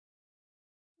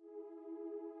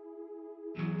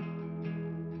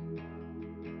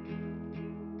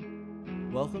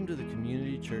Welcome to the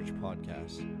Community Church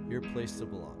Podcast, your place to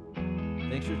belong.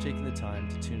 Thanks for taking the time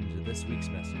to tune into this week's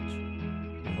message.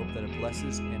 We hope that it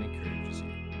blesses and encourages you.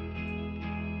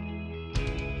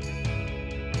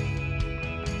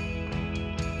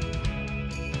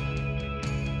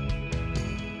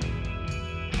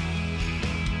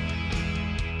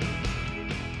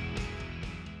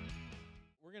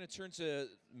 We're going to turn to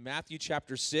Matthew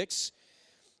chapter 6.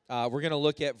 We're going to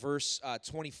look at verse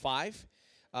 25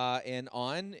 and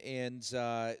on. And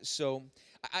so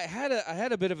I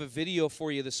had a bit of a video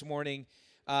for you this morning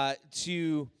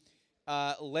to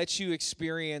let you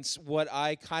experience what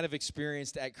I kind of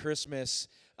experienced at Christmas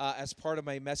as part of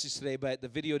my message today, but the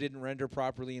video didn't render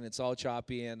properly and it's all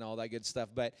choppy and all that good stuff.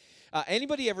 But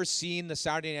anybody ever seen the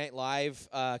Saturday Night Live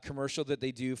commercial that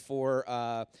they do for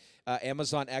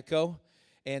Amazon Echo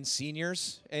and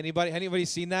seniors? Anybody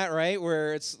seen that, right?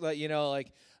 Where it's like,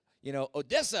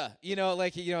 Odessa,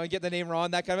 get the name wrong,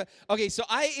 that kind of. Okay, so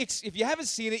if you haven't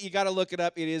seen it, you got to look it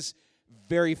up. It is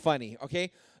very funny,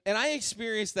 okay? And I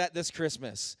experienced that this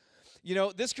Christmas.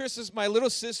 This Christmas, my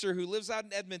little sister who lives out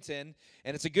in Edmonton,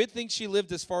 and it's a good thing she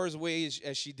lived as far away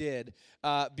as she did,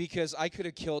 because I could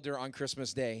have killed her on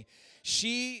Christmas Day.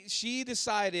 She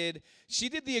decided, she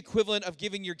did the equivalent of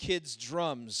giving your kids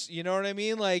drums, you know what I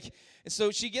mean?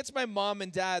 So she gets my mom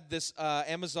and dad this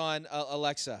Amazon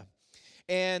Alexa.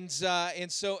 And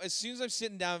so as soon as I'm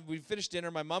sitting down, we finished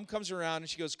dinner, my mom comes around and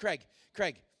she goes, Craig.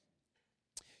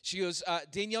 She goes,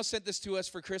 Danielle sent this to us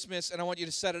for Christmas, and I want you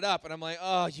to set it up. And I'm like,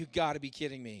 oh, you got to be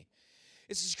kidding me.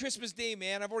 It's Christmas Day,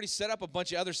 man. I've already set up a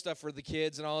bunch of other stuff for the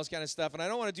kids and all this kind of stuff, and I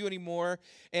don't want to do any more.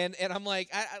 And I'm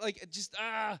like,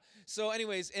 So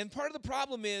anyways, and part of the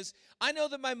problem is I know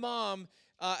that my mom,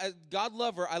 God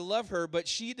love her, I love her, but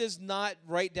she does not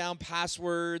write down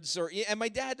passwords, and my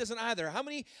dad doesn't either. How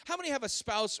many have a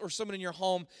spouse or someone in your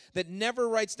home that never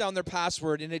writes down their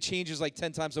password and it changes like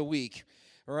 10 times a week?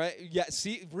 All right? Yeah,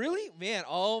 see, really? Man,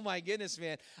 oh my goodness,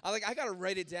 man. I got to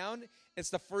write it down. It's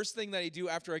the first thing that I do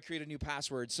after I create a new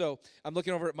password. So I'm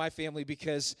looking over at my family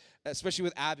because, especially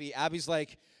with Abby, Abby's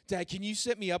like, Dad, can you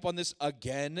set me up on this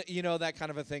again? That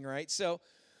kind of a thing, right? So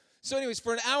anyways,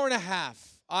 for an hour and a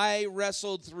half, I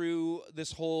wrestled through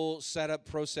this whole setup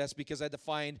process because I had to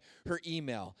find her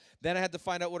email. Then I had to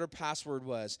find out what her password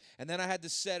was. And then I had to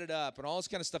set it up and all this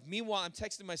kind of stuff. Meanwhile, I'm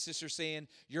texting my sister saying,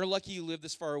 you're lucky you live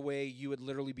this far away. You would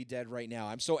literally be dead right now.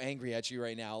 I'm so angry at you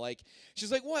right now.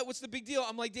 She's like, what? What's the big deal?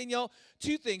 I'm like, Danielle,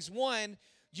 two things. One,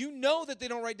 you know that they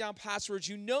don't write down passwords.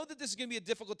 You know that this is going to be a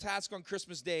difficult task on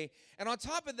Christmas Day. And on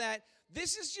top of that,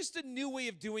 this is just a new way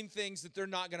of doing things that they're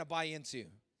not going to buy into.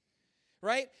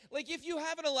 Right? If you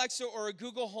have an Alexa or a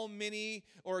Google Home Mini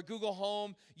or a Google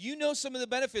Home, you know some of the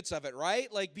benefits of it, right?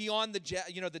 Beyond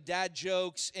the dad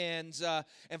jokes and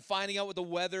finding out what the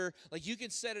weather, you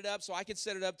can set it up. So I can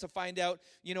set it up to find out,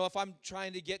 if I'm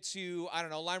trying to get to,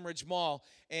 Lime Ridge Mall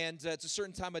and it's a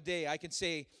certain time of day, I can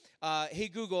say, hey,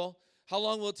 Google, how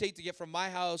long will it take to get from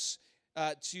my house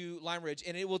to Lime Ridge?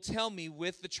 And it will tell me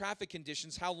with the traffic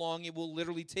conditions how long it will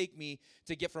literally take me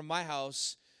to get from my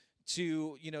house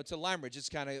to Lime Ridge. It's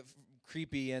kind of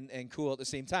creepy and cool at the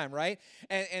same time, right?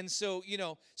 And so,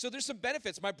 so there's some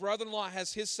benefits. My brother-in-law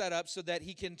has his set up so that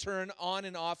he can turn on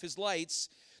and off his lights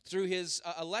through his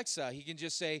Alexa. He can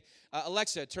just say,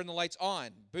 Alexa, turn the lights on.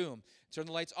 Boom. Turn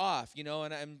the lights off, and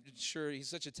I'm sure he's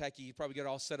such a techie, he probably got it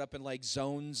all set up in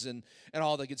zones and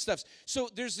all the good stuff. So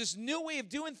there's this new way of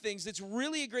doing things that's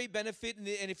really a great benefit, and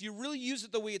if you really use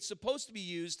it the way it's supposed to be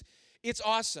used, it's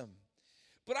awesome.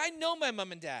 But I know my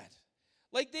mom and dad.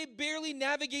 They barely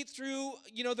navigate through,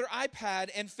 their iPad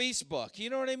and Facebook. You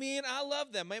know what I mean? I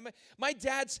love them. My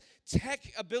dad's tech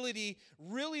ability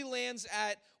really lands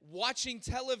at watching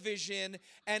television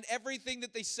and everything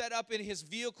that they set up in his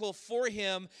vehicle for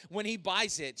him when he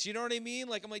buys it. You know what I mean?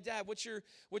 I'm like, Dad, what's your,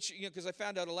 because I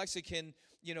found out Alexa can,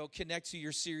 connect to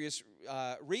your Sirius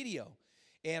radio.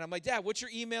 And I'm like, Dad, what's your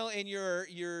email and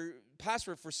your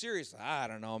password for Sirius? I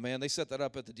don't know, man. They set that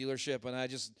up at the dealership, and I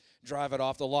just drive it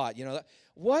off the lot.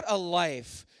 What a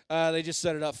life. They just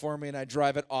set it up for me, and I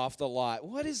drive it off the lot.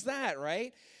 What is that,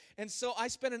 right? And so I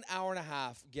spent an hour and a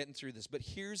half getting through this. But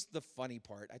here's the funny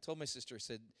part. I told my sister, I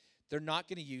said, they're not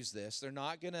going to use this. They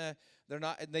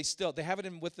have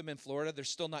it with them in Florida. They're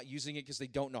still not using it because they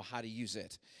don't know how to use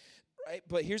it, right?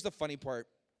 But here's the funny part.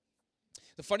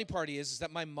 The funny part is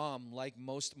that my mom, like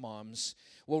most moms,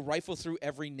 will rifle through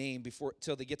every name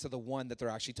till they get to the one that they're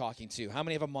actually talking to. How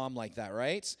many have a mom like that,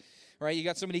 right? Right? You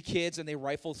got so many kids, and they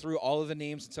rifle through all of the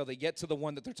names until they get to the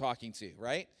one that they're talking to,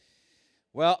 right?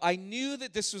 Well, I knew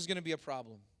that this was going to be a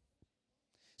problem.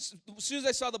 As soon as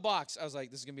I saw the box, I was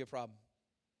like, this is going to be a problem.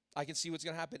 I can see what's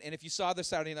going to happen. And if you saw the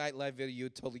Saturday Night Live video,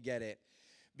 you'd totally get it.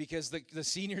 Because the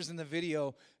seniors in the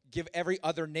video give every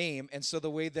other name. And so the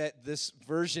way that this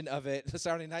version of it, the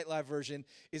Saturday Night Live version,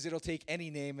 is it'll take any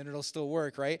name and it'll still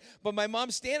work, right? But my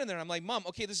mom's standing there, and I'm like, Mom,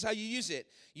 okay, this is how you use it.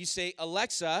 You say,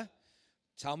 Alexa,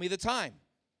 tell me the time.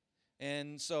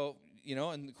 And so,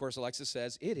 and of course Alexa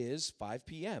says, it is 5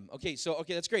 p.m. Okay,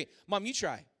 that's great. Mom, you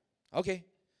try. Okay.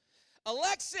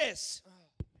 Alexis!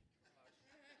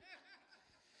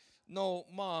 No,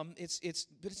 Mom,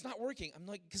 but it's not working. I'm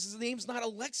like, because his name's not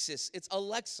Alexis, it's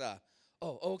Alexa.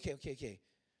 Oh, okay.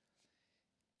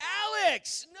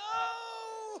 Alex!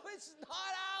 No, it's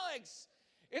not Alex.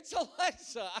 It's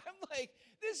Alexa. I'm like,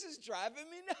 this is driving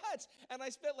me nuts. And I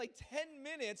spent like 10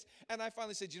 minutes, and I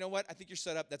finally said, you know what? I think you're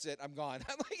set up. That's it. I'm gone.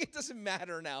 I'm like, it doesn't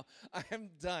matter now. I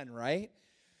am done, right?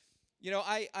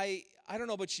 I don't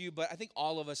know about you, but I think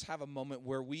all of us have a moment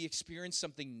where we experience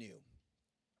something new.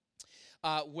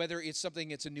 Whether it's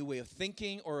a new way of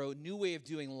thinking or a new way of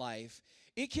doing life,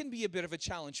 it can be a bit of a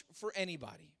challenge for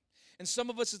anybody. And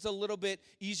some of us, it's a little bit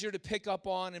easier to pick up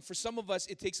on, and for some of us,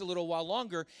 it takes a little while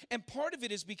longer. And part of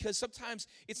it is because sometimes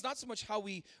it's not so much how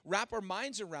we wrap our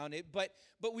minds around it, but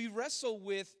we wrestle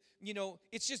with,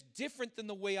 it's just different than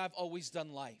the way I've always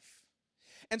done life.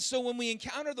 And so when we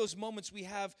encounter those moments, we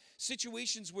have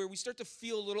situations where we start to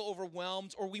feel a little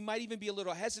overwhelmed, or we might even be a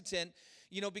little hesitant,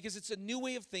 because it's a new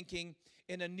way of thinking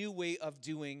and a new way of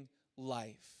doing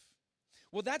life.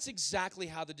 Well, that's exactly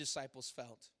how the disciples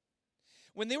felt.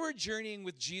 When they were journeying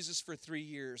with Jesus for 3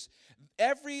 years,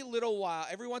 every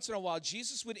once in a while,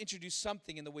 Jesus would introduce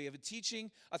something in the way of a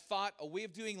teaching, a thought, a way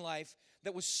of doing life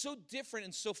that was so different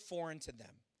and so foreign to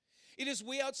them. It is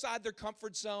way outside their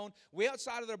comfort zone, way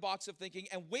outside of their box of thinking,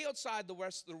 and way outside the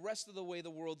rest of the way the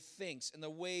world thinks and the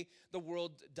way the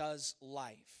world does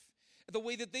life, the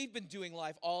way that they've been doing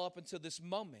life all up until this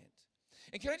moment.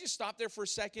 And can I just stop there for a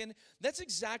second? That's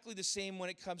exactly the same when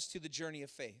it comes to the journey of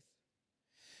faith.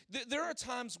 There are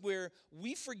times where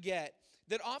we forget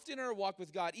that often in our walk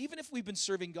with God, even if we've been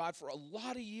serving God for a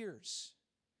lot of years,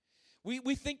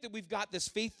 we think that we've got this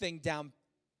faith thing down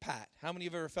pat. How many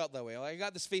of you have ever felt that way? Like, I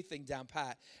got this faith thing down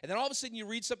pat. And then all of a sudden you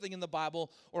read something in the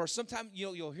Bible, or sometimes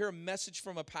you'll hear a message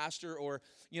from a pastor, or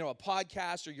a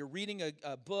podcast, or you're reading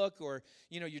a book, or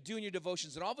you're doing your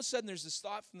devotions, and all of a sudden there's this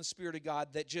thought from the Spirit of God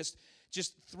that just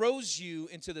throws you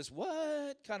into this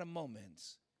what kind of moment.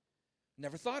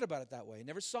 Never thought about it that way.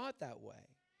 Never saw it that way.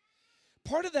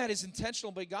 Part of that is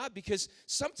intentional by God, because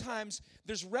sometimes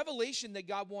there's revelation that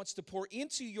God wants to pour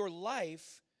into your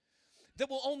life that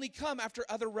will only come after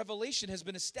other revelation has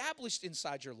been established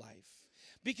inside your life.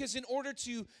 Because in order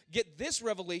to get this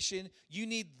revelation, you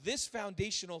need this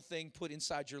foundational thing put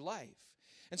inside your life.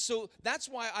 And so that's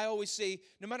why I always say,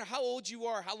 no matter how old you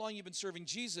are, how long you've been serving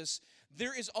Jesus,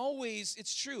 there is always,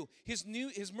 it's true, His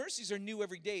mercies are new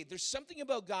every day. There's something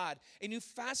about God, a new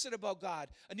facet about God,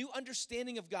 a new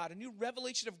understanding of God, a new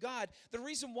revelation of God. The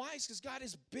reason why is because God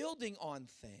is building on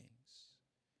things.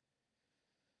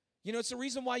 It's the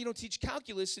reason why you don't teach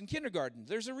calculus in kindergarten.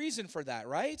 There's a reason for that,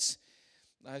 right?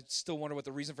 I still wonder what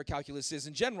the reason for calculus is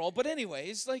in general. But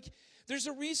anyways, there's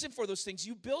a reason for those things.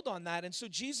 You build on that. And so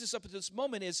Jesus, up at this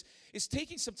moment, is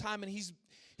taking some time, and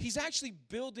he's actually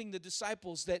building the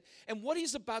disciples and what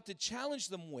he's about to challenge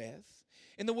them with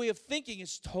in the way of thinking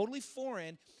is totally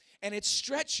foreign, and it's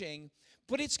stretching,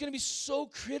 but it's going to be so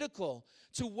critical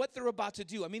to what they're about to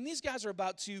do. I mean, these guys are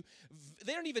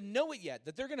they don't even know it yet,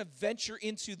 that they're going to venture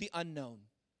into the unknown.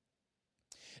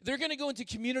 They're going to go into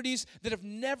communities that have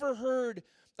never heard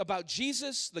about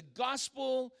Jesus, the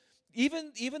gospel,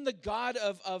 even the God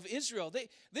of Israel.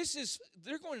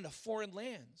 They're going into foreign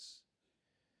lands.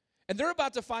 And they're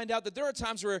about to find out that there are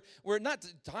times where not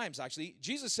times actually,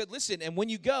 Jesus said, listen, and when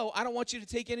you go, I don't want you to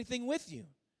take anything with you.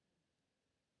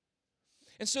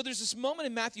 And so there's this moment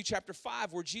in Matthew chapter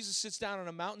 5 where Jesus sits down on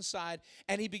a mountainside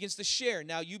and he begins to share.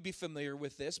 Now, you'd be familiar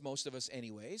with this, most of us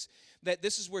anyways, that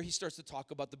this is where he starts to talk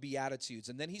about the Beatitudes.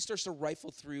 And then he starts to rifle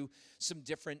through some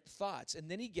different thoughts. And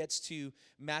then he gets to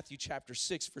Matthew chapter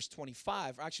 6, verse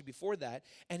 25, or actually before that,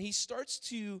 and he starts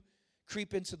to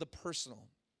creep into the personal.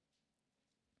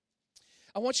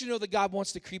 I want you to know that God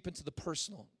wants to creep into the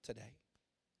personal today.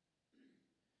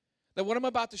 That what I'm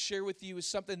about to share with you is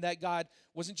something that God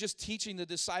wasn't just teaching the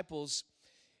disciples,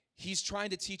 He's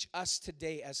trying to teach us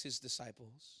today as His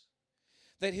disciples.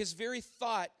 That His very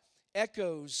thought it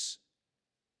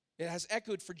has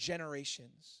echoed for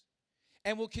generations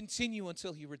and will continue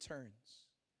until He returns.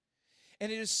 And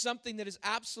it is something that is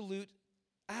absolutely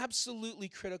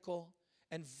critical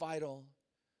and vital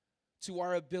to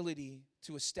our ability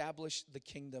to establish the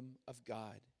kingdom of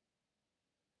God.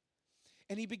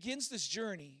 And he begins this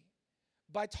journey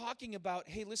by talking about,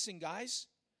 hey, listen, guys,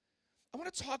 I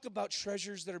want to talk about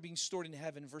treasures that are being stored in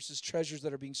heaven versus treasures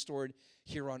that are being stored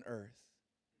here on earth.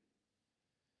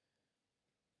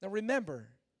 Now remember,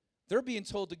 they're being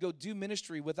told to go do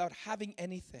ministry without having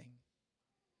anything.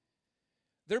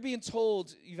 They're being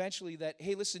told eventually that,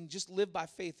 hey, listen, just live by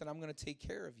faith and I'm going to take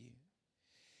care of you.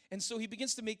 And so he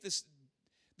begins to make this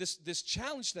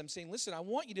challenge to them, saying, listen, I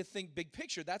want you to think big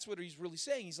picture. That's what he's really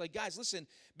saying. He's like, guys, listen,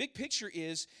 big picture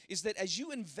is that as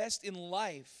you invest in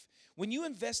life, when you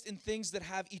invest in things that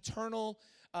have eternal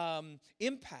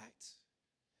impact,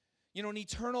 an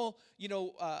eternal,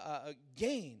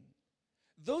 gain,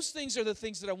 those things are the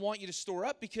things that I want you to store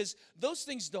up, because those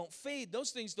things don't fade.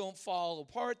 Those things don't fall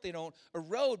apart. They don't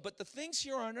erode. But the things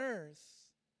here on earth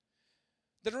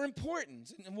that are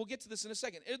important, and we'll get to this in a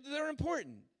second, they're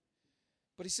important.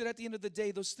 But he said at the end of the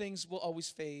day, those things will always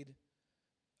fade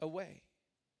away.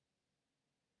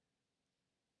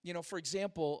 For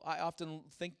example, I often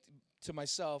think to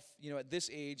myself, at this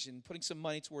age and putting some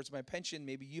money towards my pension,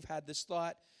 maybe you've had this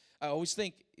thought. I always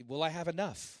think, will I have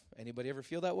enough? Anybody ever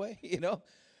feel that way?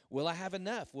 Will I have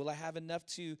enough? Will I have enough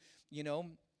to,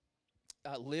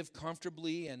 live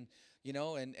comfortably and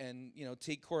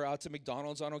take Cora out to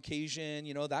McDonald's on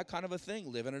occasion, that kind of a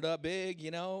thing, living it up big,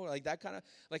 like that kind of,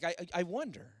 like I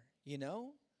wonder,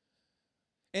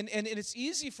 And it's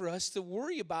easy for us to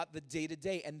worry about the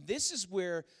day-to-day. And this is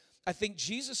where I think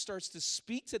Jesus starts to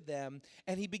speak to them,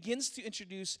 and he begins to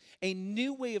introduce a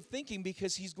new way of thinking,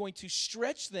 because he's going to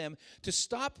stretch them to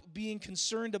stop being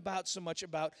concerned about so much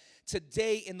about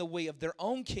today in the way of their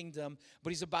own kingdom, but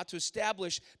he's about to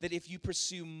establish that if you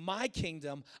pursue my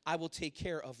kingdom, I will take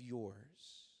care of yours.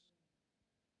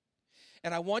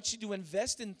 And I want you to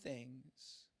invest in things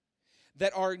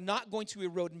that are not going to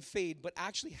erode and fade, but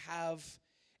actually have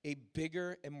a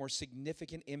bigger and more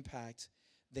significant impact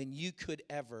than you could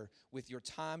ever, with your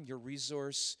time, your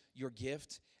resource, your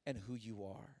gift, and who you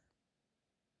are.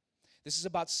 This is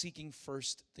about seeking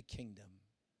first the kingdom.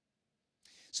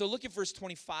 So look at verse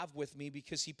 25 with me,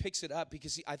 because he picks it up,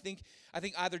 because I think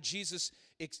either Jesus,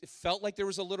 it felt like there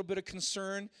was a little bit of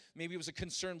concern. Maybe it was a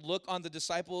concerned look on the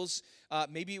disciples.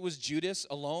 Maybe it was Judas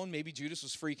alone. Maybe Judas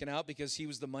was freaking out because he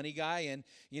was the money guy, and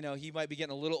he might be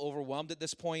getting a little overwhelmed at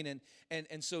this point.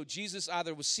 And so Jesus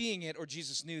either was seeing it, or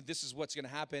Jesus knew this is what's going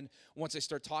to happen once I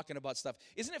start talking about stuff.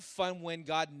 Isn't it fun when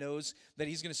God knows that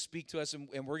he's going to speak to us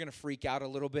and we're going to freak out a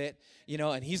little bit,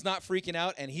 and he's not freaking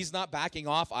out and he's not backing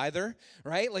off either,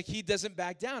 right? Like he doesn't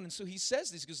back down. And so he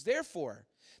says this, because therefore,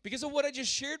 because of what I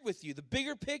just shared with you, the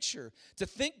bigger picture, to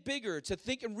think bigger, to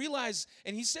think and realize,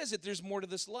 and he says that there's more to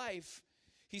this life.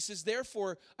 He says,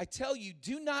 therefore, I tell you,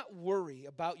 do not worry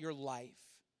about your life,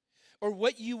 or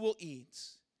what you will eat,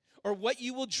 or what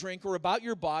you will drink, or about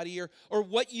your body, or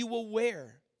what you will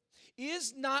wear.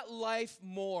 Is not life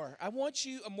more? I want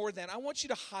you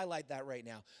to highlight that right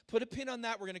now. Put a pin on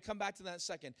that. We're going to come back to that in a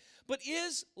second. But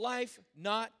is life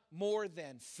not more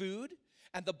than food,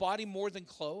 and the body more than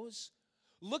clothes?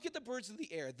 Look at the birds of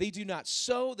the air. They do not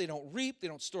sow, they don't reap, they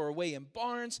don't store away in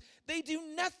barns. They do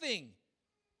nothing.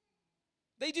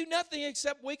 They do nothing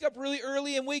except wake up really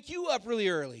early and wake you up really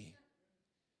early.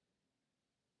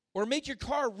 Or make your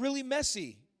car really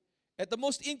messy at the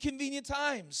most inconvenient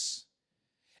times.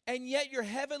 And yet your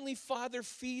heavenly Father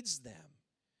feeds them.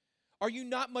 Are you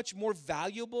not much more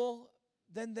valuable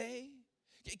than they?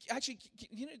 Actually,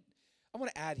 I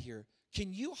want to add here.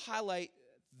 Can you highlight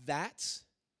that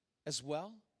as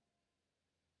well?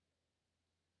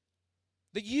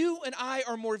 That you and I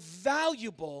are more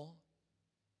valuable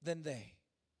than they.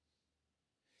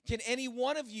 Can any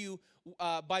one of you,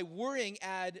 by worrying,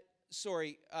 add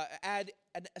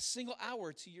a single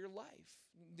hour to your life?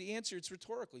 The answer, it's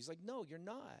rhetorical. He's like, no, you're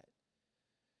not.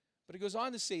 But he goes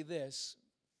on to say this.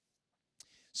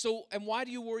 So, and why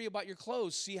do you worry about your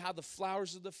clothes? See how the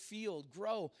flowers of the field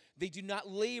grow. They do not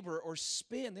labor or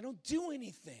spin. They don't do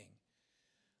anything.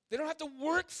 They don't have to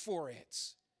work for it.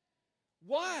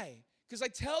 Why? Because I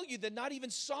tell you that not even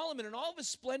Solomon in all of his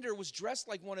splendor was dressed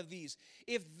like one of these.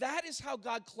 If that is how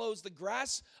God clothes the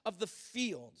grass of the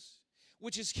fields,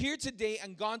 which is here today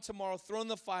and gone tomorrow, thrown in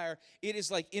the fire, it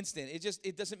is like instant.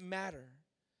 It doesn't matter.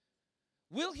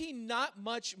 Will he not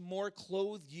much more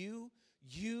clothe you,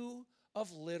 you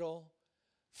of little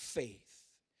faith?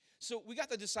 So we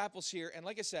got the disciples here, and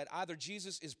like I said, either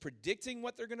Jesus is predicting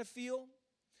what they're going to feel,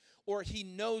 or he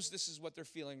knows this is what they're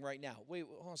feeling right now. Wait,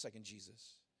 hold on a second,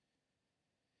 Jesus.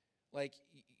 Like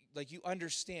you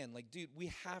understand, like, dude,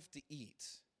 we have to eat.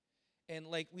 And,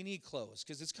 like, we need clothes,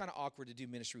 because it's kind of awkward to do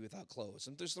ministry without clothes.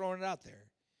 I'm just throwing it out there.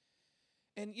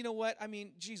 And you know what? I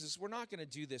mean, Jesus, we're not going to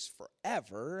do this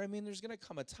forever. I mean, there's going to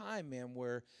come a time, man,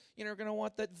 where, we're going to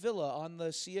want that villa on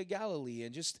the Sea of Galilee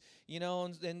and just,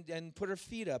 and put our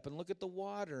feet up and look at the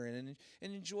water and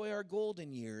enjoy our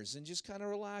golden years and just kind of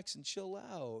relax and chill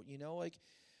out,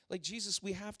 like Jesus,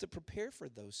 we have to prepare for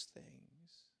those things.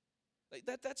 Like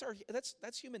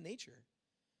that's human nature.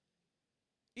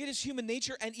 It is human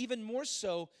nature, and even more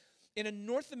so in a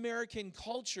North American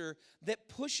culture that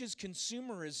pushes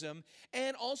consumerism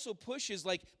and also pushes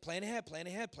like plan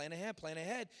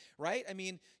ahead, right? I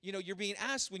mean, you're being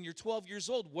asked when you're 12 years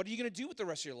old, what are you going to do with the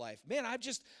rest of your life? Man, I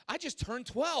just turned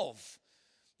 12.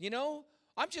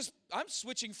 I'm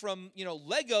switching from,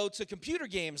 Lego to computer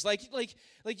games.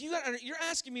 You're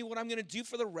asking me what I'm going to do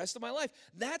for the rest of my life.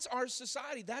 That's our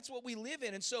society. That's what we live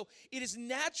in. And so it is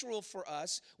natural for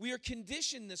us. We are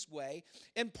conditioned this way.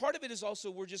 And part of it is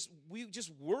also we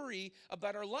just worry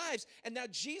about our lives. And now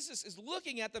Jesus is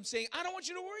looking at them saying, I don't want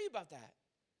you to worry about that.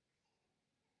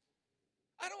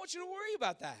 I don't want you to worry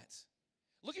about that.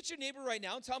 Look at your neighbor right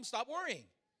now and tell him, stop worrying.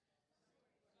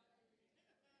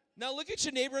 Now look at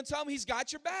your neighbor and tell him he's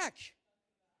got your back.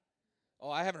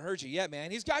 Oh, I haven't heard you yet, man.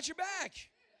 He's got your back.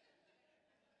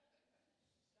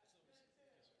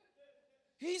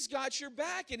 He's got your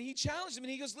back, and he challenged him,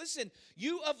 and he goes, listen,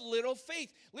 you of little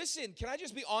faith. Listen, can I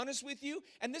just be honest with you?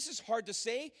 And this is hard to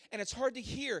say, and it's hard to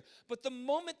hear, but the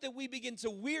moment that we begin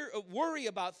to worry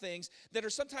about things that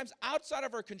are sometimes outside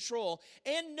of our control,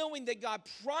 and knowing that God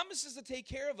promises to take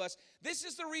care of us, this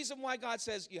is the reason why God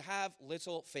says you have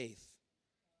little faith.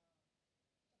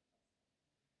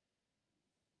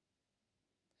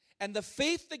 And the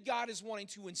faith that God is wanting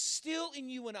to instill in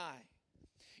you and I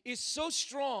is so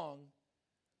strong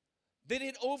that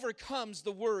it overcomes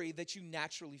the worry that you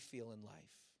naturally feel in life.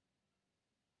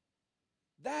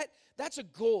 That's a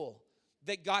goal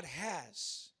that God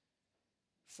has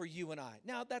for you and I.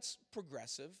 Now, that's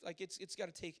progressive. Like it's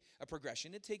got to take a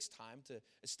progression. It takes time to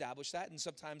establish that, and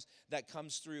sometimes that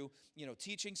comes through,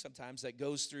 teaching. Sometimes that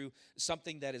goes through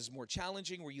something that is more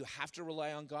challenging, where you have to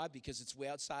rely on God because it's way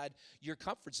outside your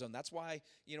comfort zone. That's why,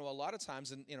 a lot of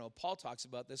times, and Paul talks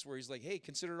about this, where he's like, hey,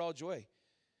 consider it all joy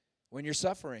when you're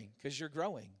suffering, because you're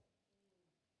growing.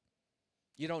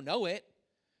 You don't know it.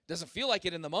 Doesn't feel like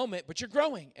it in the moment, but you're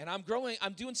growing, and I'm growing.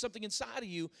 I'm doing something inside of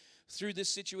you through this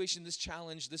situation, this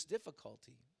challenge, this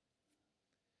difficulty.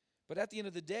 But at the end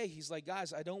of the day, he's like,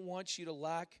 guys, I don't want you to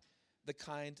lack the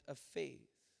kind of faith.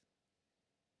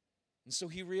 And so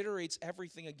he reiterates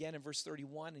everything again in verse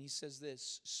 31, and he says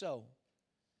this, so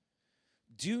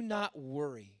do not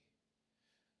worry.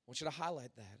 I want you to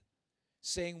highlight that,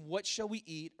 saying, what shall we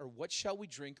eat, or what shall we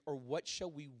drink, or what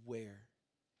shall we wear?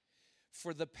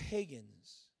 For the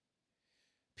pagans,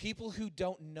 people who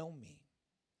don't know me,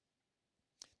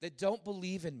 that don't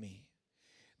believe in me,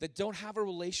 that don't have a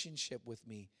relationship with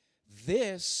me,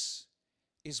 this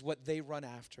is what they run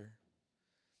after.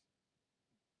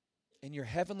 And your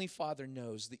heavenly Father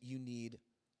knows that you need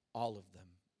all of them.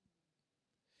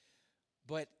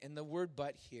 But, and the word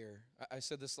but here, I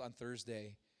said this on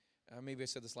Thursday, maybe I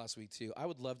said this last week too, I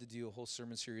would love to do a whole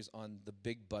sermon series on the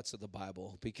big buts of the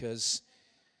Bible, because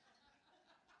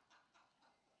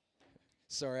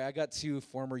sorry, I got two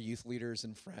former youth leaders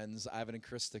and friends, Ivan and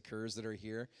Krista Kurz, that are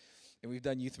here. And we've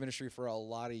done youth ministry for a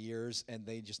lot of years, and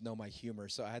they just know my humor,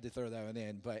 so I had to throw that one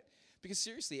in. But because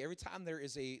seriously, every time there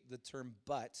is the term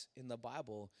but in the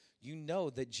Bible, you know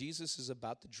that Jesus is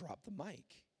about to drop the mic.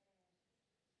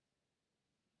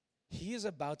 He is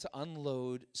about to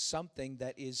unload something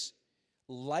that is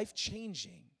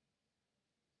life-changing.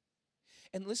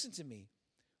 And listen to me,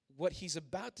 what he's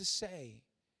about to say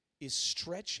is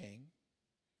stretching.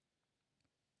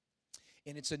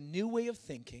 And it's a new way of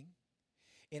thinking,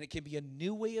 and it can be a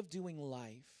new way of doing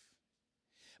life.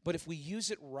 But if we use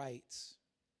it right,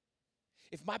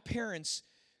 if my parents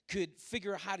could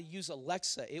figure out how to use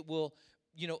Alexa, it will,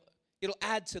 it'll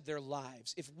add to their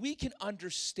lives. If we can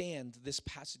understand this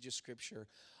passage of Scripture,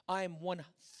 I am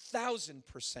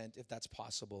 1,000%, if that's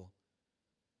possible,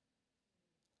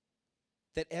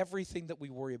 that everything that we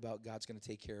worry about, God's going to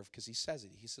take care of, because he says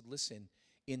it. He said, listen,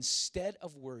 instead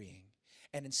of worrying,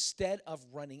 and instead of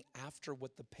running after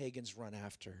what the pagans run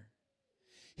after,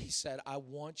 he said, I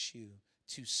want you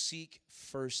to seek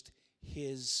first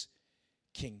his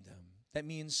kingdom. That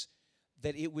means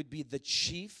that it would be the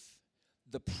chief,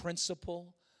 the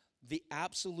principal, the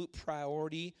absolute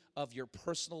priority of your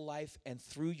personal life, and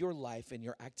through your life and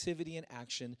your activity and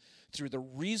action, through the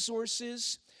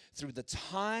resources, through the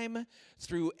time,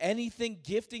 through anything,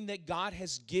 gifting that God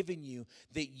has given you,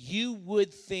 that you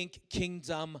would think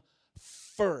kingdom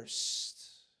first.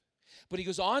 But he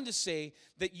goes on to say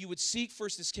that you would seek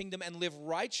first his kingdom and live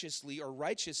righteously, or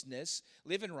righteousness,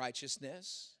 live in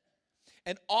righteousness.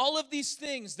 And all of these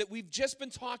things that we've just been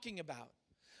talking about,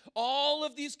 all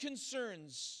of these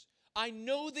concerns, I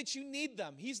know that you need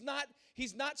them. He's not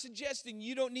suggesting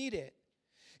you don't need it.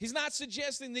 He's not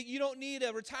suggesting that you don't need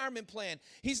a retirement plan.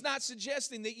 He's not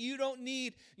suggesting that you don't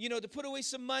need, to put away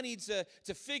some money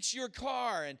to fix your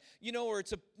car and, or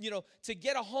to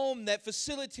get a home that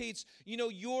facilitates,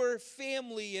 your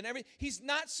family and everything. He's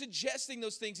not suggesting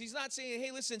those things. He's not saying, hey,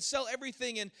 listen, sell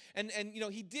everything. And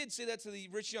he did say that to the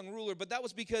rich young ruler, but that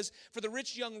was because for the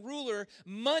rich young ruler,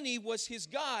 money was his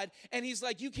God. And he's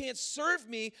like, you can't serve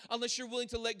me unless you're willing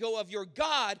to let go of your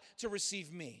God to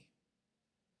receive me.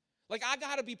 Like, I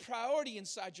got to be priority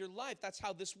inside your life. That's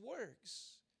how this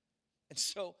works. And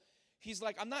so he's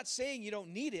like, I'm not saying you don't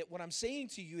need it. What I'm saying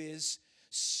to you is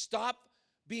stop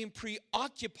being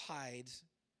preoccupied.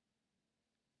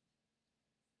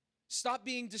 Stop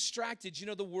being distracted.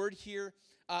 The word here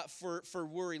for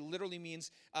worry literally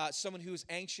means someone who is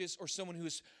anxious or someone who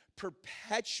is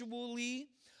perpetually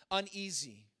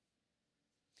uneasy.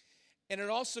 And it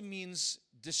also means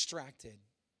distracted.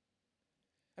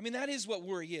 I mean, that is what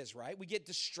worry is, right? We get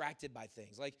distracted by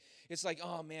things. Like, it's like,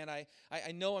 oh, man,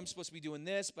 I know I'm supposed to be doing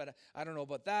this, but I don't know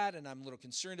about that, and I'm a little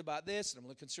concerned about this, and I'm a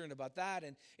little concerned about that,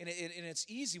 and it's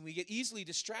easy. We get easily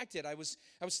distracted. I was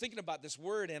thinking about this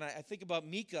word, and I think about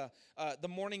Mika, the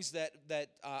mornings that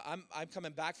I'm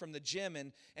coming back from the gym,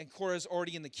 and Cora's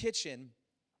already in the kitchen,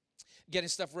 getting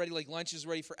stuff ready, like lunch is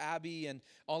ready for Abby and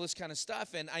all this kind of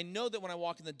stuff. And I know that when I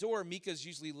walk in the door, Mika's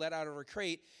usually let out of her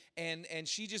crate, and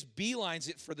she just beelines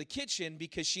it for the kitchen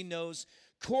because she knows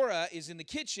Cora is in the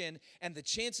kitchen, and the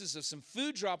chances of some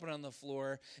food dropping on the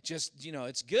floor, just,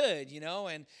 it's good,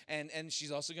 and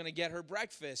she's also going to get her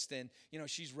breakfast, and,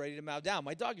 she's ready to mow down.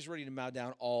 My dog is ready to mow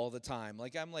down all the time.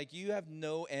 Like, I'm like, you have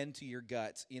no end to your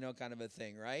gut, kind of a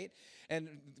thing, right? And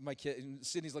my kid,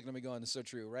 Sydney's looking at me going, it's so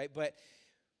true, right?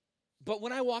 But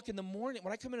when I walk in the morning,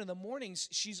 when I come in the mornings,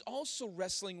 she's also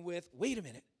wrestling with, wait a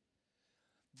minute,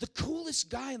 the coolest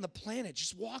guy on the planet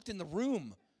just walked in the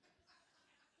room.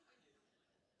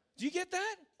 Do you get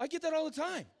that? I get that all the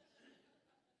time,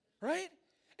 right?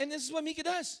 And this is what Mika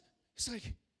does. It's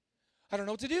like, I don't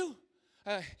know what to do.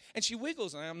 And she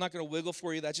wiggles. I'm not going to wiggle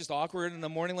for you. That's just awkward in the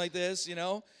morning like this,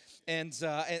 And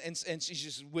she's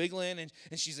just wiggling, and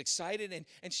she's excited,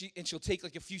 and she'll take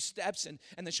like a few steps, and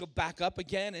then she'll back up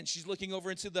again, and she's looking over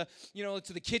into the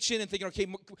to the kitchen and thinking, okay,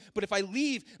 but if I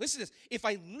leave, listen to this, if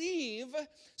I leave,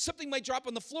 something might drop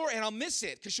on the floor and I'll miss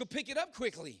it because she'll pick it up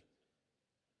quickly.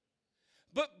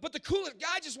 But the cooler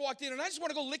guy just walked in, and I just want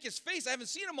to go lick his face. I haven't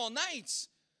seen him all night,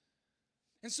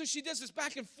 and so she does this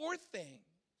back and forth thing,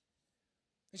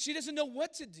 and she doesn't know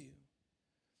what to do,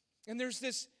 and there's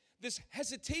this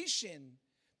hesitation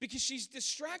because she's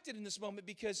distracted in this moment,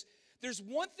 because there's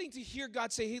one thing to hear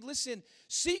God say, hey, listen,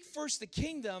 seek first the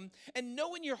kingdom, and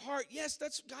know in your heart, yes,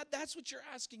 that's God, that's what you're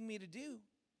asking me to do.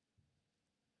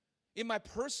 In my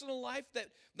personal life, that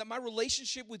my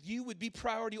relationship with you would be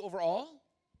priority over all.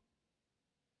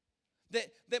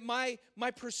 That my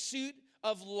pursuit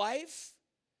of life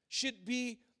should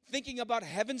be thinking about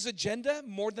heaven's agenda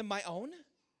more than my own.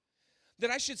 That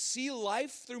I should see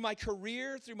life through my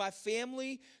career, through my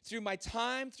family, through my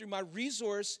time, through my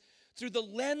resource, through the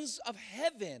lens of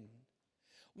heaven,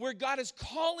 where God is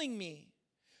calling me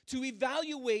to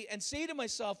evaluate and say to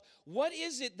myself, what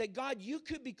is it that, God, you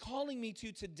could be calling me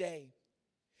to today?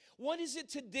 What is it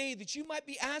today that you might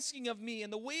be asking of me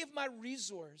in the way of my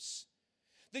resource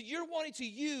that you're wanting to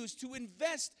use to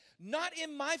invest not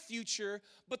in my future,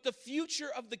 but the future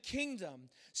of the kingdom?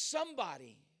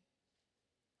 Somebody,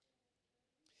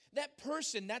 that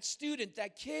person, that student,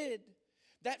 that kid,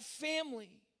 that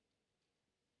family.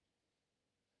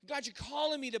 God, you're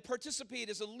calling me to participate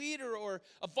as a leader or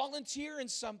a volunteer in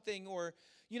something, or,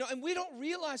 and we don't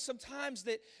realize sometimes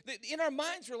that in our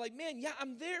minds we're like, man, yeah,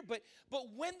 I'm there, but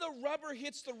when the rubber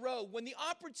hits the road, when the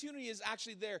opportunity is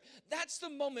actually there, that's the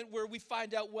moment where we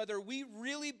find out whether we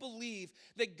really believe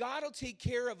that God will take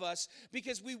care of us,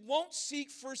 because we won't seek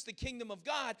first the kingdom of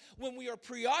God when we are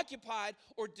preoccupied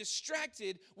or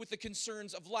distracted with the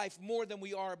concerns of life more than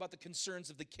we are about the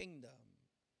concerns of the kingdom.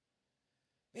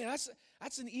 Man, that's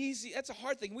a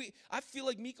hard thing. I feel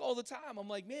like Meek all the time. I'm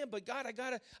like, man, but God, I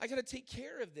gotta take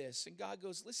care of this. And God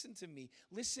goes, listen to me.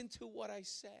 Listen to what I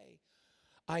say.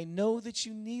 I know that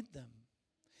you need them.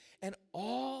 And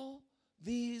all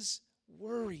these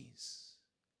worries,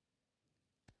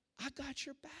 I got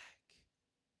your back.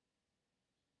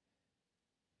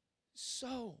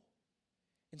 So,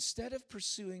 instead of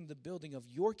pursuing the building of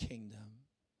your kingdom,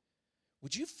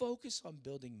 Would you focus on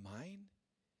building mine?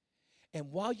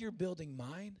 And while you're building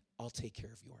mine, I'll take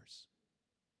care of yours.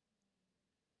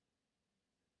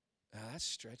 Now, that's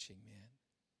stretching, man.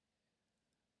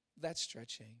 That's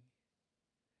stretching.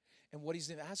 And what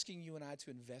he's asking you and I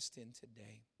to invest in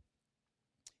today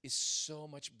is so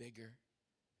much bigger.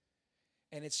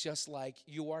 And it's just like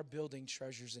you are building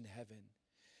treasures in heaven,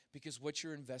 because what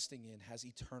you're investing in has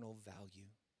eternal value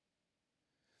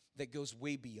that goes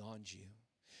way beyond you.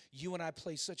 You and I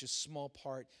play such a small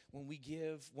part when we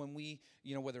give,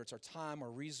 whether it's our time or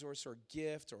resource or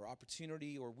gift or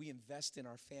opportunity, or we invest in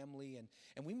our family,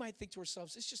 and we might think to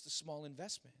ourselves, it's just a small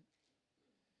investment.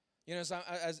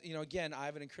 Again,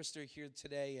 Ivan and Krista are here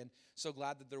today, and so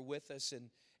glad that they're with us.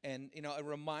 And it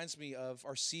reminds me of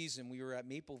our season. We were at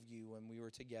Mapleview and we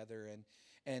were together,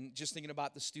 and just thinking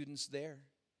about the students there.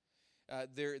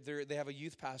 They have a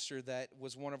youth pastor that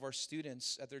was one of our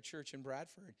students at their church in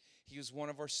Bradford. He was one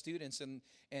of our students, and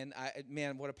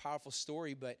man, what a powerful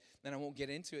story. But then I won't get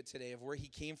into it today of where he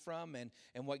came from and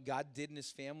what God did in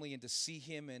his family, and to see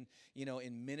him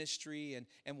in ministry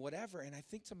and whatever. And I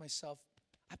think to myself,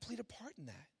 I played a part in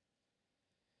that.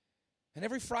 And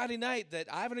every Friday night that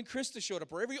Ivan and Krista showed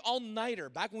up, or every all-nighter,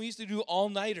 back when we used to do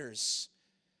all-nighters,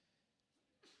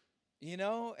 and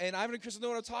Ivan and Krista know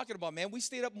what I'm talking about, man. We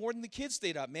stayed up more than the kids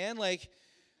stayed up, man. Like,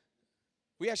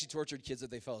 we actually tortured kids if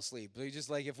they fell asleep. They just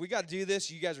like, if we got to do this,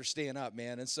 you guys are staying up,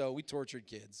 man. And so we tortured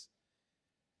kids.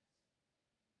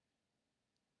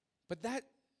 But that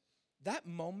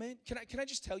moment, can I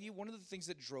just tell you, one of the things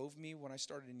that drove me when I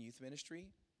started in youth ministry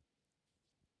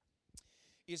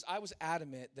is I was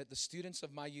adamant that the students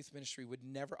of my youth ministry would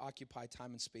never occupy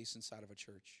time and space inside of a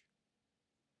church.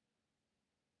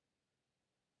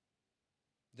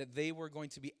 That they were going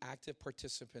to be active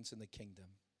participants in the kingdom.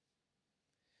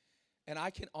 And I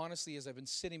can honestly, as I've been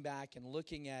sitting back and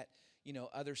looking at,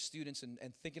 other students and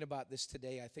thinking about this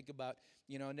today, I think about,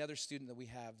 another student that we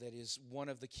have that is one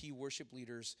of the key worship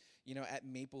leaders, at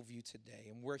Mapleview today,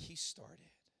 and where he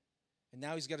started. And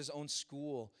now he's got his own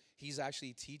school. He's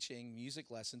actually teaching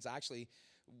music lessons. Actually,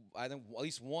 I think at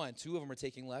least two of them are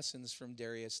taking lessons from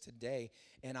Darius today.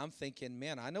 And I'm thinking,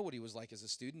 man, I know what he was like as a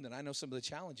student, and I know some of the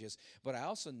challenges. But I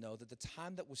also know that the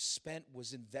time that was spent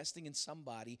was investing in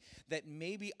somebody that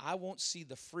maybe I won't see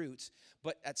the fruit,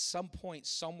 but at some point,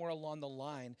 somewhere along the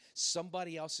line,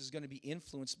 somebody else is going to be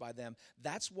influenced by them.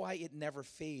 That's why it never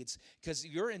fades, because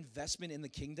your investment in the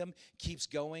kingdom keeps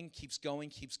going,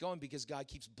 because God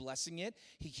keeps blessing it.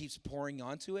 He keeps pouring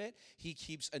onto it. He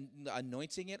keeps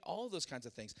anointing it, all of those kinds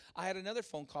of things. I had another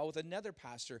phone call with another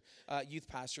pastor, youth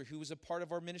pastor, who was a part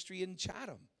of our ministry in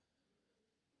Chatham.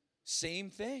 Same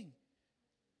thing.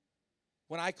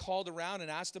 When I called around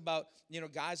and asked about,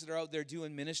 guys that are out there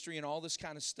doing ministry and all this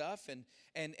kind of stuff, and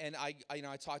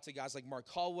I talked to guys like Mark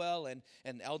Caldwell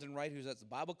and Eldon Wright, who's at the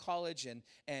Bible College,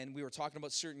 and we were talking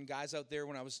about certain guys out there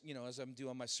when I was, as I'm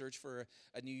doing my search for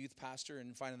a new youth pastor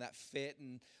and finding that fit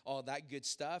and all that good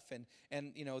stuff,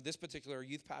 and this particular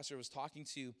youth pastor I was talking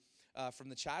to from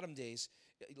the Chatham days,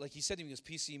 like he said to me, he goes,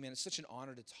 PC, man, it's such an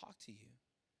honor to talk to you.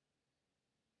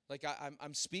 Like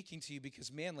I'm speaking to you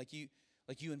because, man, like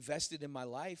you invested in my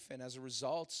life, and as a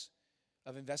result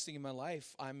of investing in my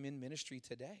life, I'm in ministry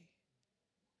today.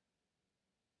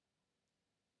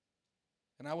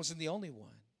 And I wasn't the only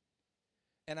one.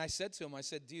 And I said to him,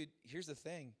 dude, here's the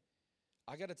thing.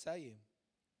 I got to tell you,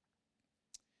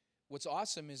 what's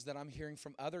awesome is that I'm hearing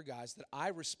from other guys that I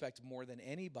respect more than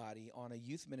anybody on a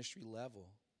youth ministry level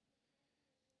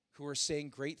who are saying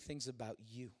great things about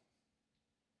you.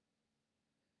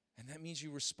 And that means you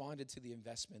responded to the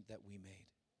investment that we made.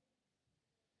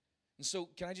 And so,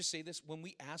 can I just say this? When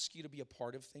we ask you to be a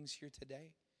part of things here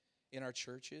today, in our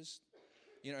churches,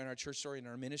 in our church story, in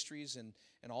our ministries, and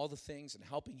all the things, and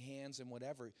helping hands and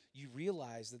whatever, you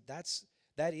realize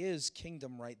that is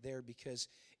kingdom right there, because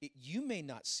you may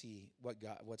not see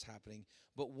what's happening,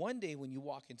 but one day when you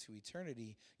walk into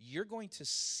eternity, you're going to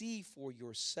see for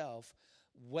yourself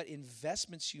what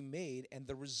investments you made and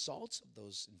the results of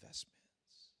those investments.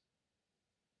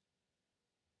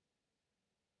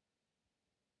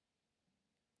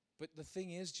 But the thing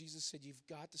is, Jesus said, you've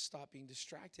got to stop being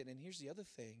distracted. And here's the other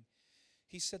thing.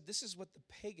 He said, this is what the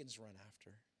pagans run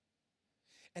after.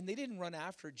 And they didn't run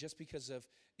after it just because of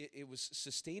it was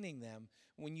sustaining them.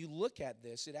 When you look at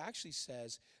this, it actually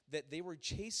says that they were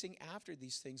chasing after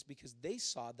these things because they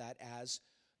saw that as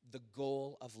the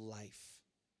goal of life.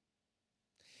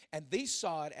 And they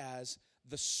saw it as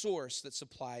the source that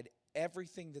supplied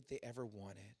everything that they ever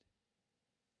wanted.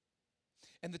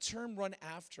 And the term run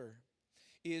after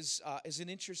is an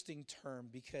interesting term,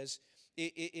 because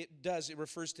it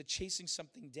refers to chasing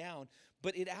something down,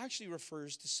 but it actually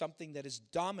refers to something that is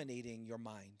dominating your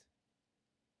mind.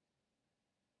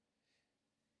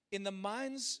 In the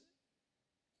minds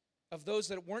of those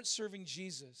that weren't serving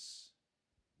Jesus,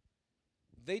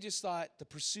 they just thought the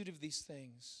pursuit of these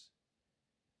things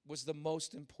was the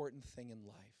most important thing in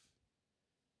life.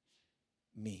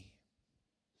 Me.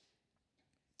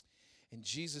 And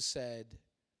Jesus said,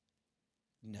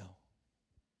 no.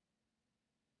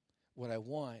 What I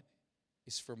want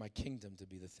is for my kingdom to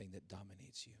be the thing that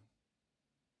dominates you.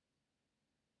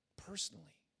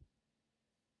 Personally.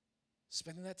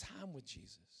 Spending that time with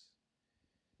Jesus.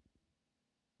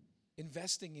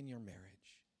 Investing in your marriage.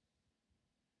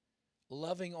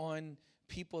 Loving on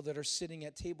people that are sitting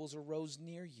at tables or rows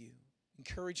near you.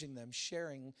 Encouraging them,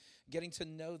 sharing, getting to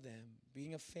know them,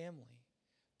 being a family.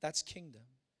 That's kingdom.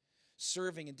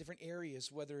 Serving in different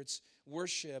areas, whether it's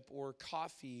worship or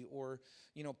coffee or,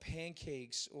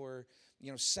 pancakes or,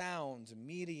 sound,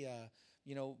 media,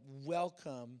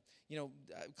 welcome,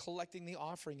 collecting the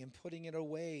offering and putting it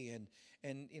away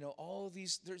and all of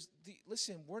these.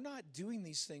 Listen, we're not doing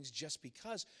these things just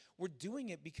because. We're doing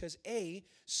it because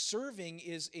serving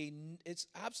it's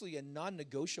absolutely a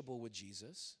non-negotiable with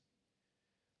Jesus.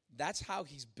 That's how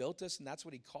he's built us, and that's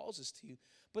what he calls us to.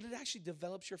 But it actually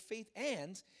develops your faith,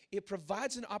 and it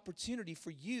provides an opportunity for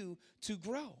you to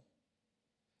grow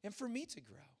and for me to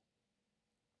grow.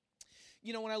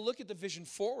 When I look at the vision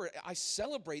forward, I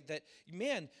celebrate that,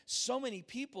 so many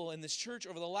people in this church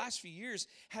over the last few years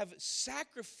have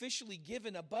sacrificially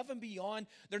given above and beyond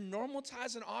their normal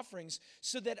tithes and offerings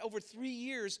so that over 3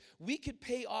 years we could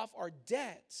pay off our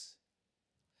debts.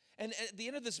 And at the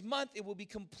end of this month, it will be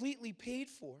completely paid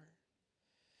for.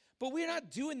 But we're not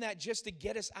doing that just to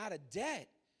get us out of debt.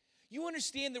 You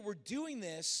understand that we're doing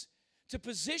this to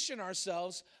position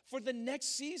ourselves for the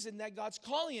next season that God's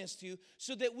calling us to,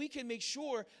 so that we can make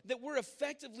sure that we're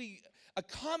effectively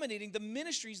accommodating the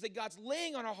ministries that God's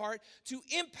laying on our heart to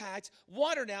impact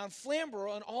Waterdown,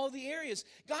 Flamborough, and all the areas.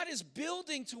 God is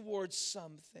building towards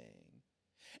something.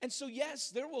 And so, yes,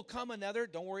 there will come another.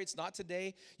 Don't worry, it's not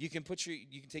today. You can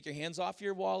take your hands off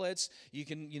your wallets. You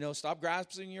can, stop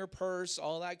grasping your purse,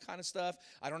 all that kind of stuff.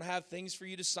 I don't have things for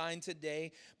you to sign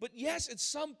today. But yes, at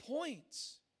some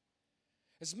point,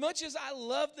 as much as I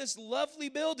love this lovely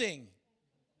building,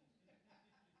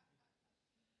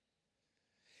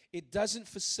 it doesn't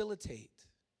facilitate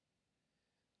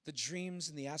the dreams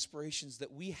and the aspirations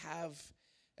that we have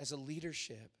as a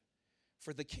leadership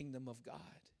for the kingdom of God.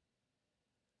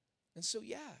 And so,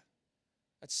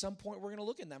 at some point we're going to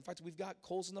look at that. In fact, we've got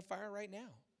coals in the fire right now.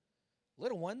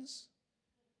 Little ones.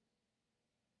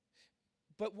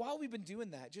 But while we've been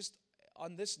doing that, just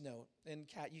on this note, and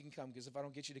Kat, you can come, because if I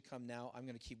don't get you to come now, I'm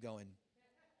going to keep going.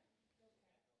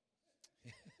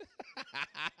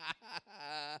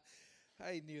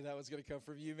 I knew that was going to come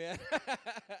from you, man.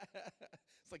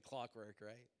 It's like clockwork,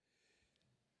 right?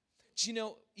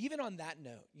 Even on that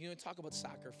note, talk about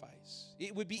sacrifice.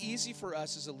 It would be easy for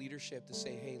us as a leadership to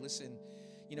say, hey, listen,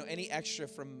 any extra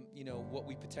from, what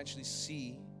we potentially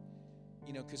see,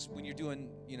 because when you're doing,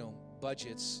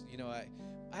 budgets,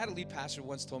 I had a lead pastor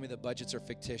once told me that budgets are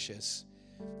fictitious.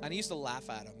 And I used to laugh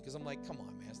at him because I'm like, come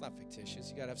on, man, it's not fictitious.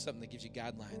 You got to have something that gives you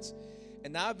guidelines.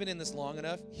 And now I've been in this long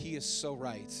enough, he is so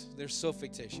right. They're so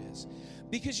fictitious.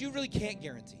 Because you really can't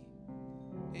guarantee.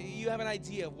 You have an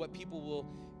idea of what people will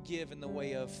give in the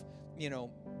way of,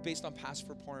 based on past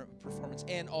performance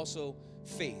and also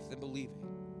faith and believing.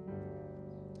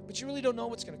 But you really don't know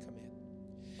what's going to come in.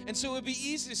 And so it would be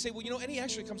easy to say, well, any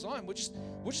extra comes on, we're just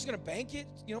going to bank it,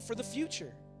 for the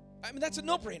future. I mean, that's a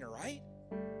no-brainer, right?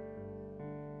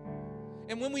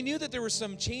 And when we knew that there were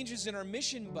some changes in our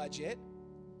mission budget,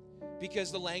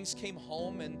 because the Langs came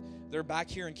home and they're back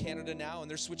here in Canada now and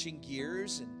they're switching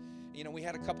gears, and we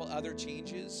had a couple other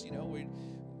changes.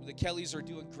 The Kellys are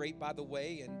doing great, by the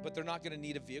way, but they're not going to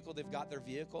need a vehicle. They've got their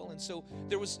vehicle. And so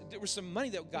there was some money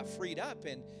that got freed up.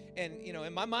 And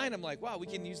in my mind, I'm like, wow, we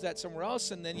can use that somewhere else.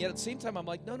 And then yet at the same time, I'm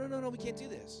like, no, we can't do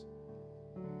this.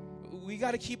 We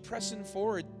got to keep pressing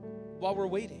forward while we're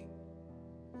waiting.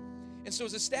 And so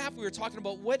as a staff, we were talking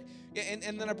about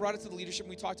and then I brought it to the leadership and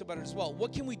we talked about it as well.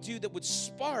 What can we do that would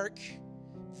spark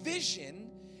vision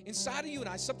inside of you and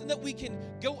I, something that we can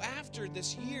go after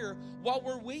this year while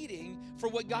we're waiting for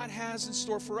what God has in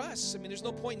store for us? I mean, there's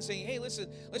no point in saying, hey, listen,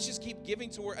 let's just keep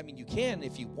giving to where, I mean, you can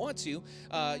if you want to,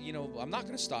 I'm not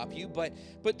going to stop you, but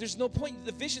there's no point.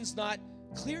 The vision's not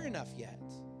clear enough yet.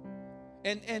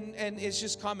 And it's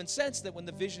just common sense that when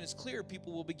the vision is clear,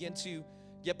 people will begin to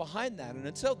get behind that. And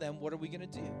until then, what are we going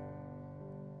to do?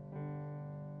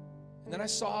 And then I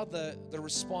saw the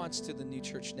response to the New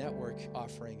Church Network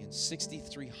offering, and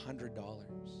 $6,300.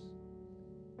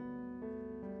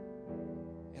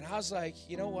 And I was like,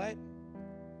 you know what?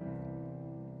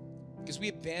 Because we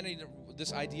abandoned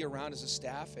this idea around as a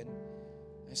staff, and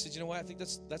I said, you know what? I think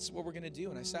that's what we're going to do.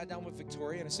 And I sat down with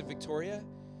Victoria, and I said, Victoria,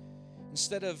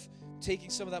 instead of taking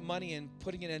some of that money and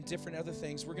putting it in different other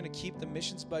things, we're going to keep the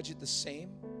missions budget the same.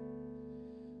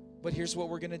 But here's what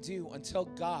we're going to do. Until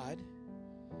God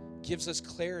gives us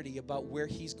clarity about where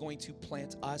he's going to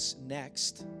plant us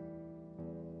next,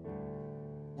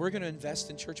 we're going to invest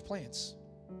in church plants.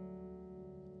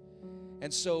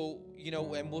 And so,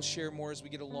 and we'll share more as we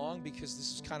get along, because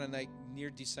this is kind of like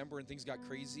near December and things got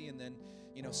crazy. And then,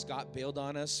 Scott bailed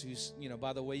on us, who's,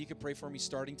 by the way, you can pray for me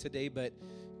starting today, but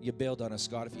you bailed on us,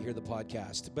 Scott, if you hear the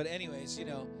podcast. But anyways,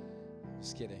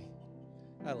 just kidding.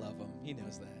 I love him. He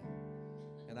knows that.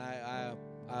 And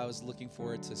I was looking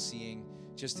forward to seeing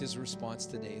just his response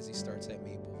today as he starts at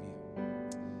Mapleview.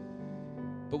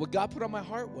 But what God put on my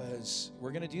heart was,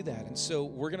 we're going to do that. And so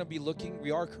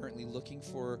we are currently looking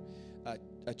for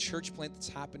a church plant that's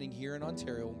happening here in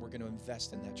Ontario, and we're going to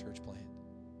invest in that church plant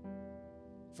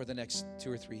for the next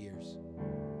 2 or 3 years.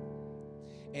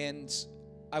 And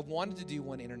I wanted to do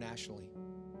one internationally.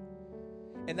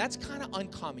 And that's kind of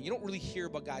uncommon. You don't really hear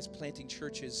about guys planting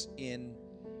churches in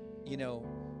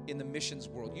the missions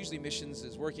world. Usually missions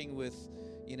is working with,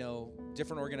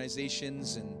 different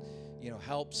organizations and,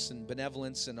 helps and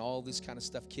benevolence and all this kind of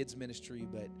stuff, kids ministry,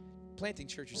 but planting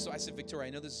churches. So I said, Victoria,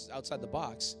 I know this is outside the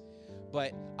box,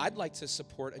 but I'd like to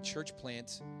support a church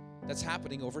plant that's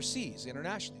happening overseas,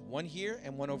 internationally, one here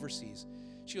and one overseas.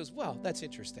 She goes, well, that's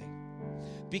interesting,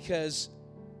 because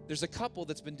there's a couple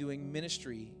that's been doing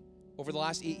ministry over the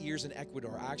last 8 years in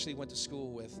Ecuador. I actually went to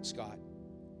school with Scott.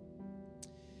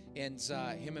 And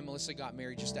him and Melissa got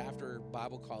married just after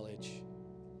Bible college.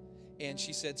 And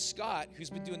she said, Scott, who's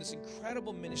been doing this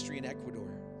incredible ministry in Ecuador,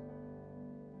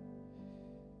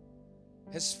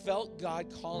 has felt God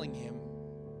calling him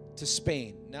to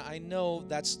Spain. Now, I know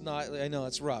that's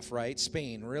rough, right?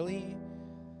 Spain, really?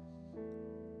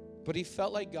 But he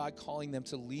felt like God calling them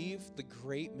to leave the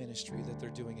great ministry that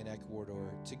they're doing in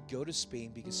Ecuador to go to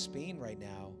Spain, because Spain right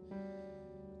now,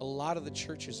 a lot of the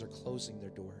churches are closing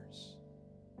their doors.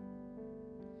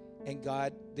 And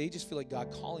they just feel like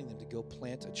God calling them to go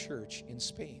plant a church in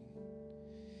Spain.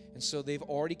 And so they've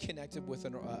already connected with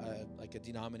a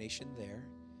denomination there.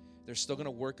 They're still going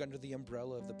to work under the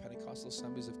umbrella of the Pentecostal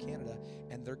Assemblies of Canada,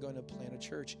 and they're going to plant a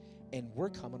church. And we're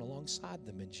coming alongside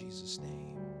them in Jesus'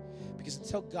 name. Because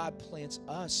until God plants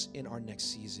us in our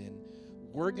next season,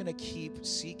 we're going to keep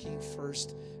seeking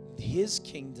first his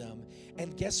kingdom.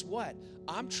 And guess what?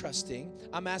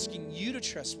 I'm asking you to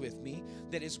trust with me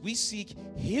that as we seek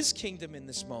his kingdom in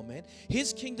this moment,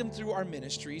 his kingdom through our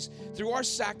ministries, through our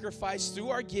sacrifice, through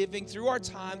our giving, through our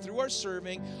time, through our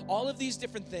serving, all of these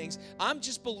different things, I'm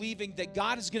just believing that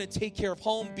God is going to take care of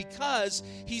home, because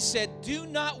he said, do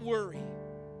not worry.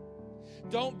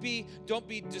 Don't be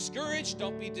discouraged,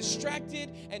 don't be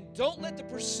distracted, and don't let the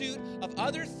pursuit of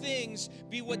other things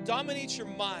be what dominates your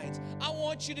mind. I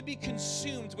want you to be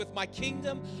consumed with my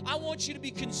kingdom. I want you to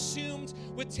be consumed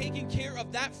with taking care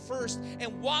of that first.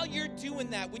 And while you're doing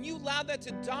that, when you allow that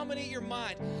to dominate your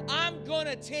mind, I'm going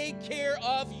to take care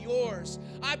of yours.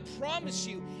 I promise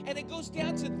you. And it goes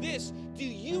down to this.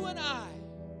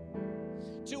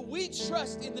 Do we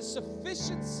trust in the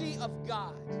sufficiency of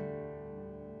God?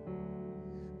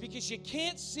 Because you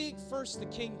can't seek first the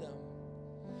kingdom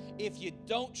if you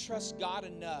don't trust God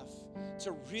enough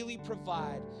to really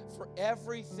provide for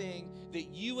everything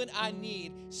that you and I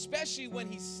need, especially when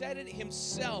he said it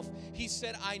himself. He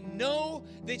said, I know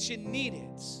that you need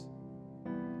it.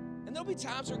 And there'll be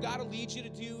times where God will lead you to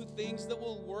do things that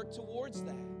will work towards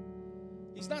that.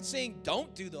 He's not saying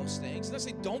don't do those things. He's not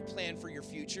saying don't plan for your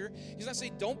future. He's not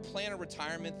saying don't plan a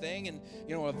retirement thing and,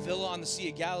 a villa on the Sea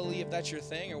of Galilee, if that's your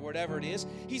thing, or whatever it is.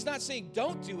 He's not saying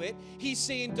don't do it. He's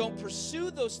saying don't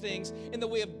pursue those things in the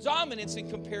way of dominance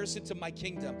in comparison to my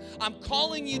kingdom. I'm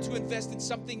calling you to invest in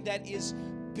something that is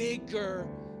bigger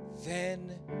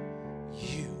than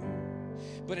you.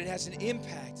 But it has an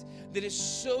impact that is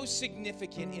so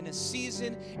significant in a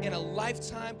season, in a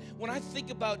lifetime. When I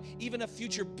think about even a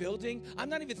future building, I'm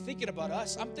not even thinking about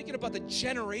us. I'm thinking about the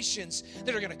generations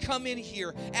that are going to come in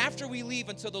here after we leave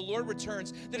until the Lord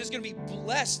returns, that is going to be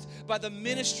blessed by the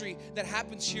ministry that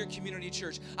happens here at Community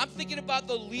Church. I'm thinking about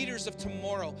the leaders of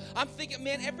tomorrow. I'm thinking,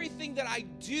 man, everything that I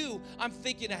do, I'm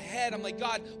thinking ahead. I'm like,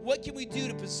 God, what can we do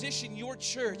to position your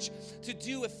church to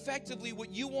do effectively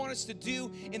what you want us to do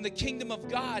in the kingdom of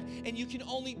God? And you can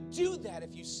only do that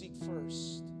if you seek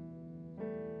first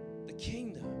the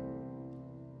kingdom.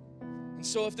 And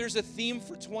so if there's a theme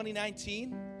for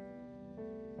 2019,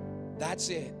 that's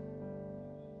it.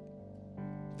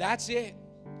 That's it.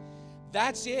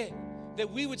 That's it.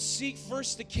 That we would seek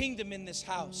first the kingdom in this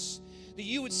house. That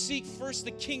you would seek first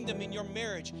the kingdom in your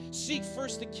marriage. Seek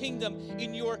first the kingdom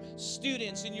in your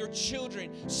students, in your children.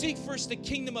 Seek first the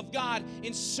kingdom of God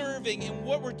in serving and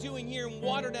what we're doing here in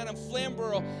Waterdown and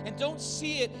Flamborough. And don't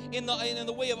see it in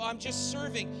the way of I'm just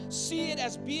serving. See it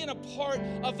as being a part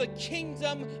of the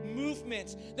kingdom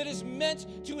movement that is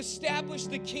meant to establish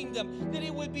the kingdom. That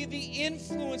it would be the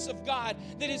influence of God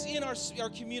that is in our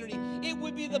community. It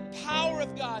would be the power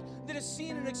of God that is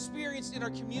seen and experienced in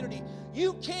our community.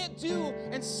 You can't do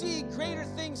and see greater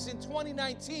things in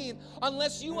 2019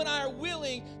 unless you and I are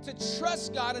willing to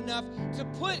trust God enough to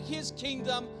put His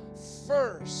kingdom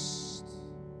first.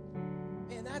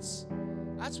 Man, that's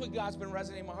what God's been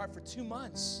resonating in my heart for 2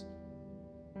 months.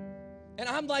 And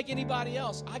I'm like anybody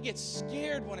else. I get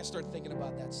scared when I start thinking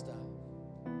about that stuff.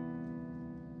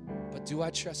 But do I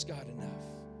trust God enough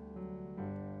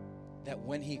that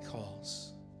when He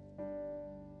calls,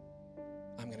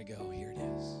 I'm going to go, here it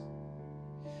is.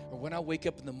 Or when I wake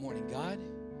up in the morning, God,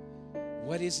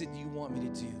 what is it you want me to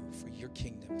do for your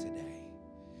kingdom today?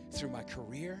 Through my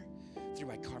career, through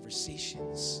my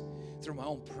conversations, through my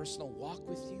own personal walk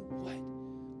with you, what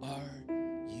are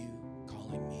you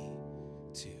calling me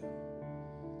to?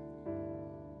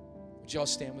 Would y'all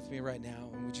stand with me right now?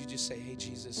 And would you just say, hey,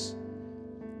 Jesus,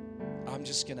 I'm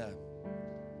just gonna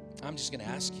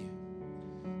ask you.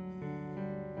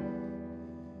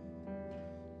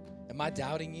 Am I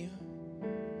doubting you?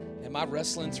 Am I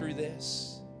wrestling through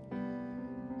this?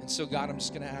 And so, God, I'm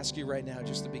just going to ask you right now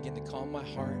just to begin to calm my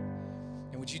heart.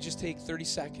 And would you just take 30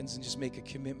 seconds and just make a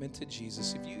commitment to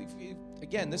Jesus? If you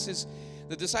again, this is,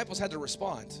 the disciples had to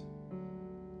respond.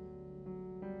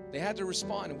 They had to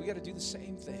respond, and we got to do the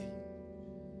same thing.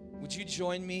 Would you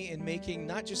join me in making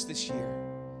not just this year,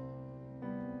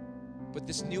 but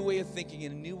this new way of thinking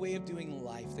and a new way of doing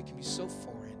life that can be so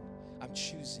foreign? I'm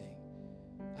choosing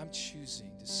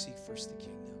to seek first the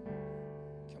kingdom.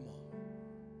 Come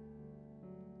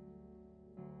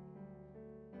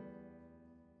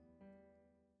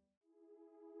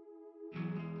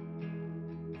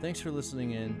on. Thanks for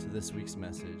listening in to this week's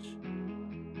message.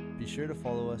 Be sure to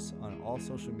follow us on all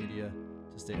social media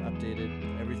to stay updated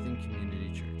with everything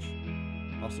Community Church.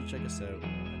 Also check us out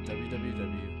at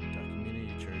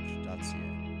www.communitychurch.ca.